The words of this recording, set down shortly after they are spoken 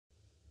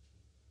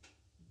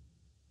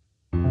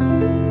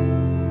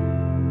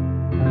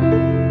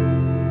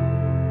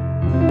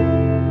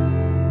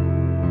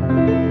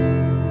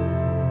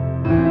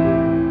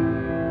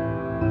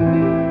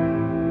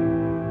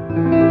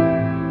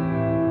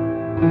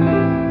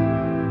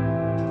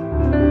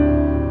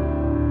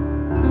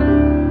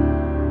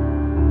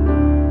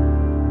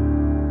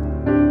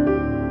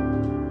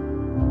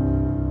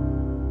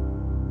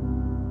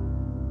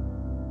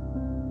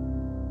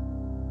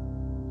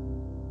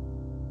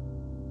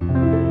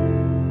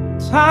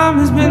Time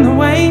has been the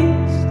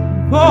waste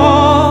of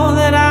all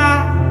that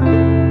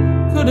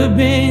I could have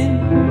been.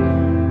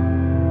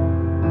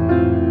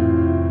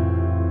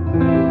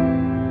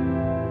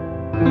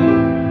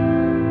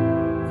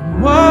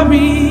 And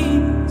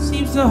worry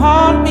seems to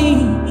haunt me,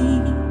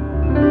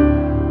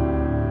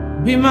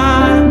 be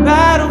my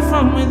battle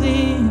from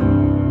within.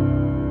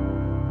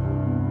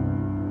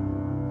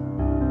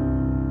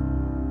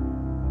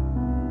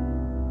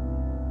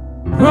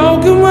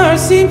 Broken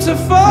words seem to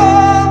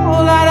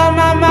fall out of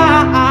my mouth.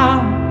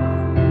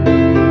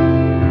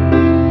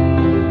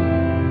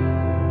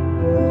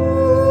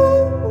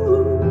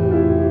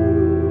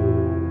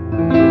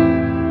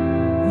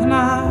 And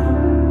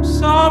I'm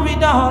sorry,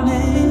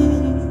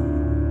 darling,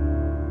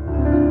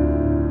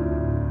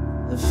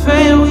 the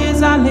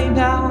failures I laid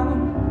down.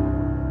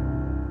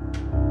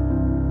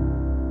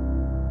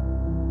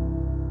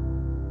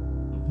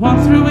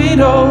 Went through it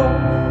all,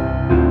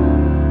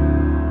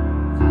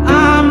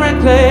 I'm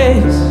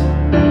reckless,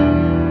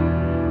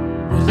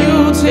 but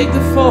you take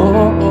the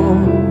fall.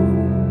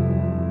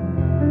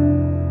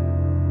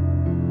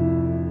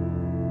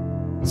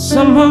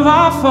 Some of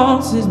our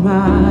faults is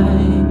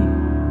mine,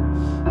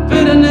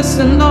 bitterness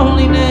and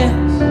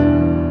loneliness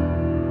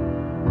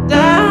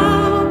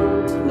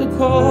down to the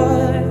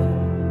core.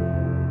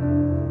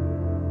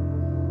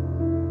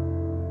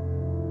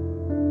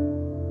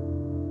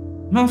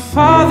 My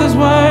father's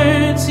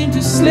words seem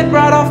to slip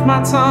right off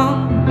my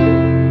tongue.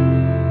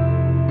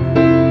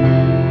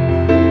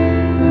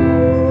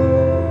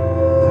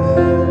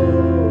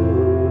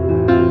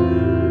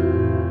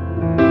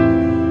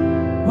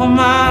 Well,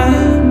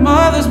 my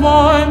mother's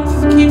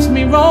warmth keeps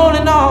me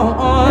rolling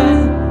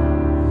on.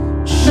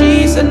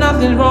 She said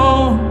nothing's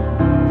wrong.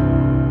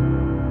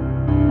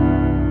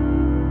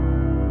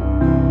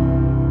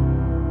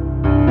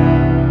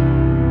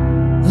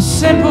 The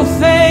simple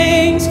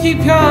things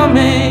keep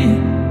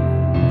coming.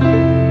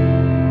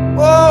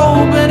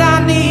 Oh, but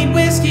I need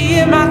whiskey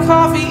in my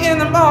coffee in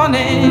the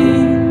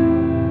morning.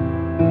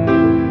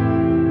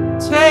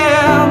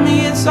 Tell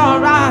me it's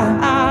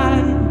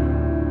alright,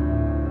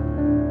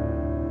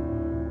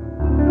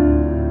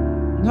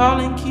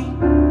 darling, keep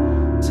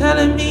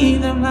telling me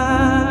them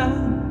lies.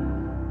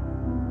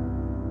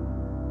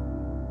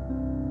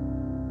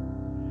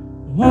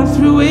 Went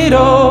through it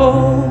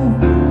all,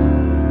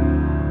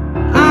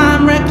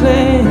 I'm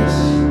reckless,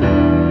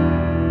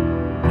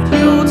 but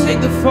you take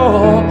the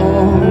fall.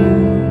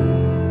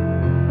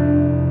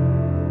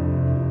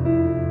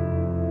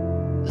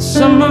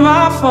 Some of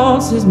our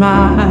faults is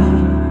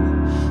mine,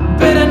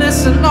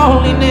 bitterness and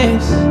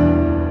loneliness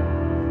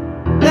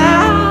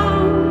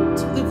down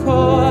to the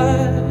core.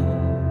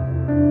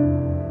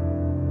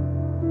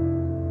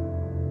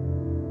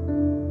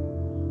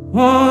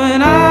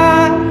 When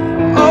I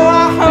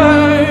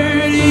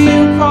heard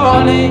you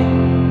calling,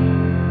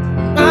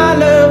 my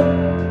love,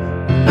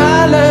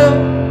 my love,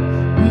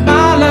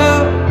 my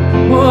love.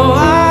 Oh,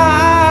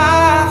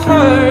 I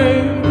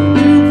heard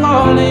you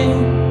calling,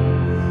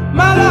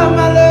 my love,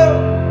 my love,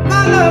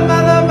 my love,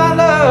 my love, my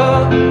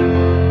love.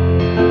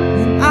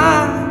 And I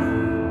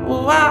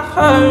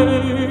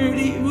heard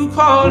you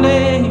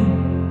calling,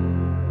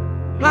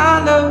 my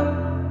love,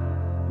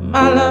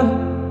 my love,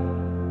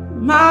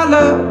 my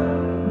love.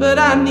 But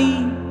I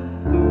need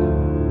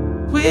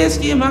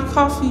whiskey in my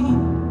coffee,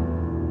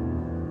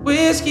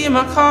 whiskey in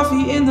my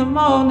coffee in the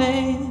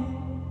morning.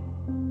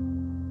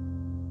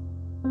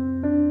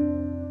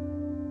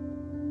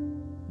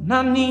 And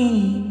I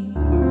need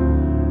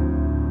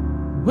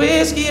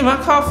whiskey in my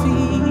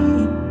coffee,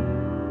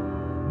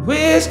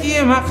 whiskey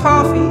in my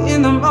coffee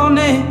in the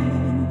morning.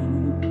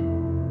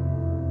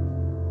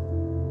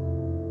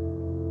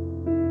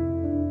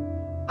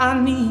 I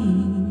need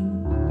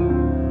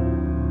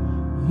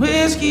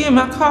whiskey in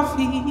my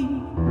coffee,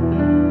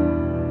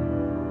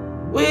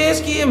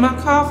 whiskey in my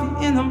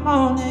coffee in the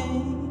morning.